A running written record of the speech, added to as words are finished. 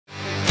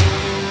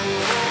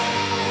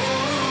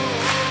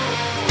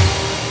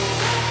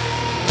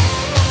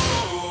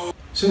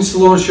Since the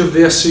launch of the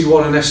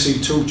SC1 and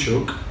SC2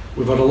 chuck,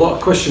 we've had a lot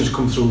of questions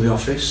come through the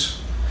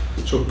office.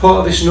 So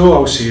part of this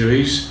know-how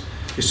series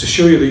is to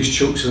show you these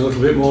chucks in a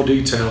little bit more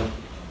detail.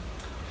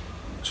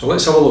 So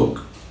let's have a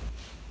look.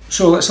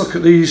 So let's look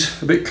at these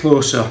a bit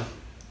closer.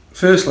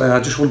 Firstly, I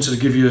just wanted to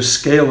give you a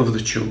scale of the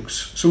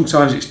chucks.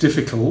 Sometimes it's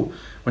difficult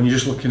when you're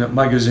just looking at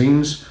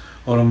magazines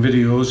or on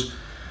videos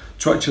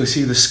to actually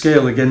see the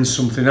scale against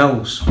something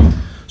else.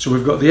 So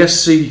we've got the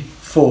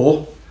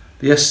SC4,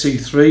 the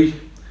SC3,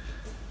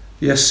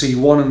 the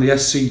SC1 and the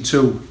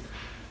SC2.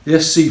 The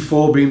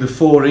SC4 being the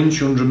 4-inch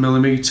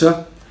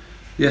 100mm,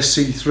 the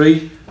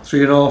SC3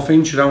 3.5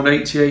 inch around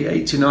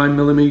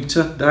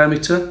 88-89mm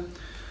diameter,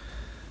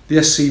 the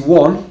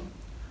SC1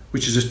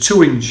 which is a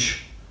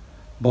 2-inch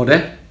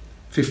body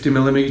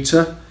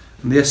 50mm,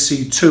 and the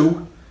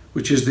SC2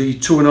 which is the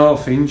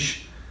 2.5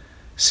 inch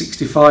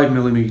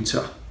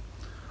 65mm.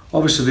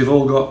 Obviously they've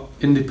all got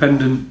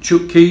independent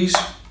chuck keys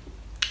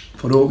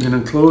for opening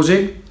and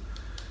closing.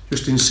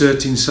 Just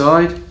insert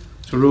inside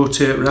to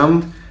rotate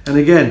round, and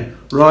again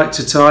right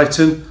to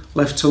tighten,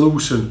 left to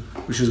loosen,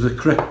 which is the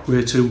correct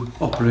way to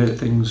operate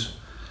things.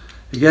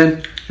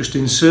 Again, just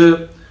insert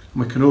and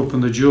we can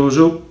open the jaws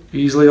up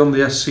easily on the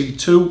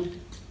SC2,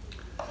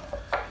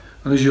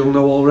 and as you'll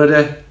know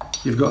already,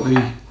 you've got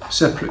the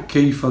separate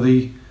key for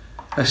the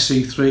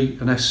SC3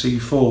 and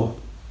SC4.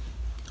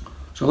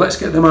 So let's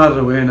get them out of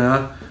the way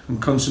now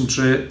and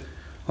concentrate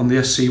on the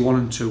SC1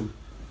 and 2.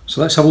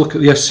 So let's have a look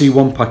at the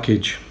SC1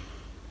 package.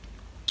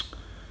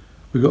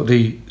 We've got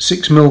the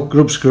 6mm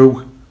grub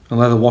screw and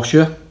leather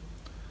washer,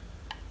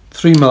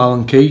 3mm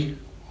Allen key,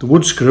 the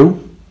wood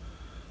screw,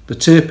 the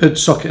tapered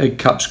socketed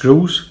cap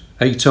screws,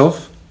 8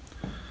 of,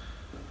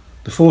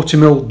 the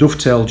 40mm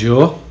dovetail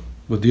jaw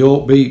with the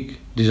oak beak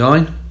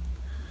design,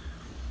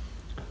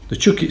 the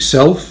chuck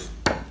itself,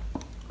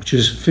 which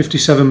is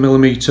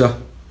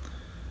 57mm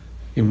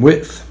in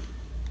width,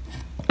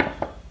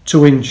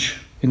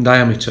 2-inch in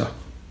diameter,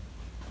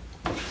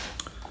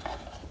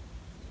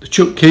 the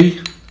chuck key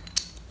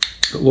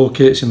that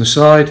locates in the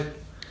side,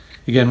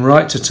 again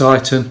right to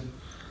tighten,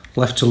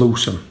 left to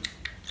loosen.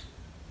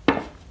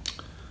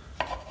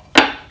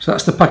 So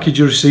that's the package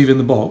you receive in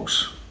the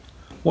box.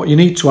 What you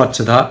need to add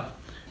to that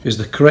is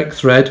the correct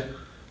thread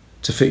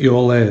to fit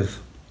your lathe.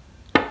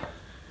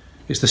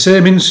 It's the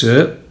same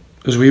insert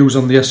as we use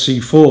on the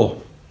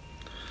SC4.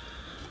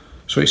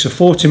 So it's a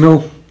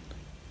 40mm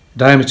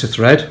diameter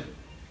thread,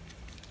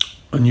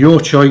 and your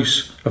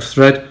choice of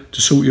thread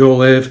to suit your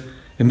lathe,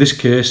 in this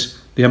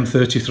case the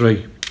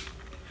M33.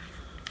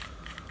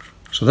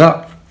 So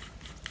that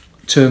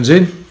turns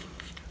in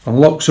and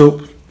locks up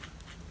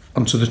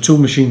onto the two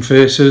machine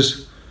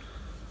faces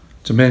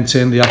to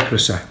maintain the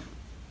accuracy.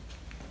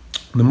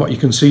 And then what you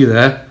can see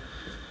there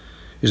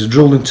is a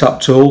drilled and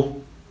tapped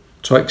tool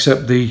to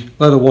accept the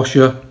leather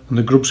washer and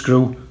the grub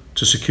screw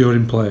to secure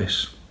in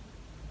place.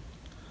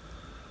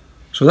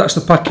 So that's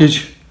the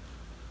package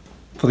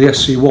for the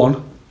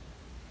SC1.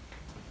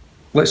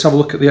 Let's have a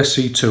look at the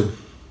SC2.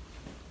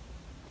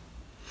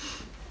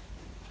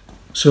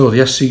 So the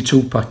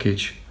SC2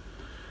 package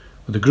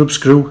with the grub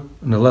screw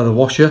and the leather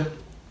washer,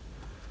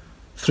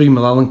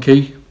 3mm Allen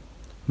key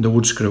and the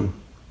wood screw,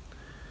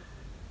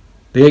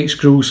 the 8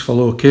 screws for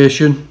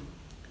location,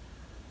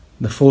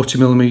 the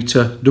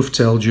 40mm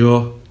dovetail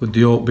jaw with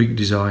the oak beak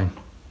design.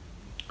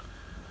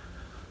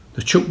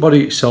 The chuck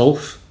body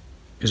itself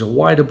is a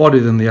wider body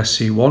than the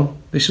SC1.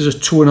 This is a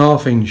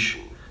 2.5 inch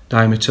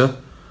diameter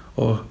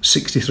or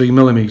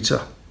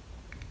 63mm.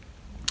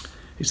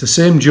 It's the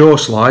same jaw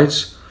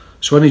slides,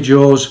 so any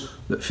jaws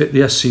that fit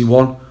the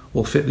SC1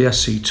 will fit the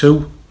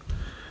SC2,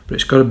 but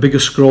it's got a bigger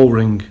scroll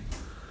ring.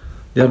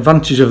 The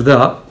advantage of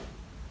that,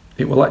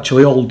 it will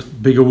actually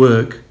hold bigger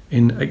work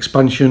in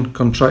expansion,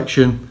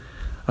 contraction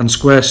and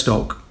square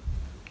stock.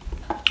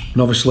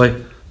 And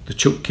obviously the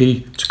chuck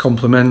key to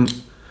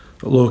complement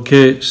that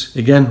locates,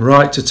 again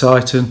right to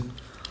tighten,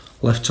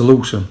 left to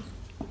loosen.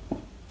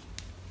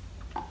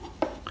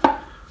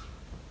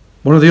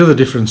 One of the other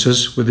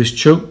differences with this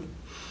chuck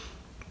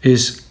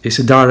is it's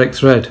a direct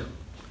thread.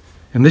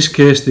 In this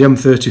case the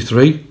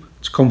M33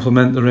 to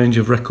complement the range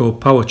of Reco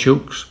power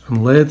chucks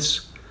and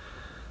lathes.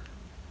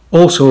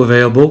 Also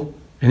available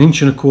in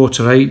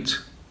 1¼ 8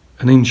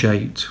 and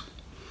 1".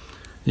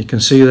 You can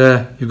see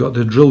there you've got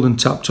the drilled and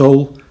tapped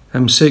hole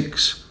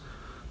M6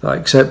 that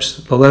accepts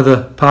the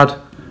leather pad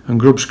and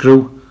grub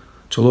screw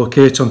to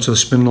locate onto the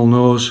spindle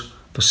nose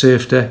for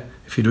safety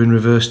if you're doing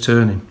reverse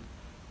turning.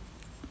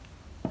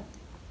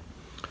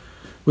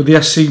 With the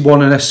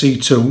SC1 and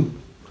SC2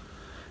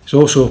 it's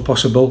also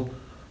possible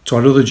to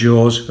add other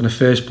jaws and a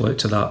faceplate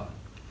to that.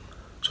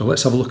 So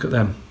let's have a look at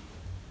them.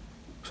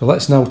 So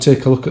let's now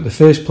take a look at the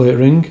faceplate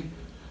ring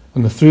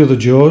and the 3 other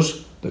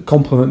jaws that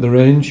complement the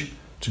range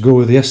to go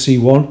with the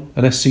SC1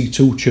 and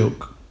SC2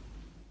 chuck.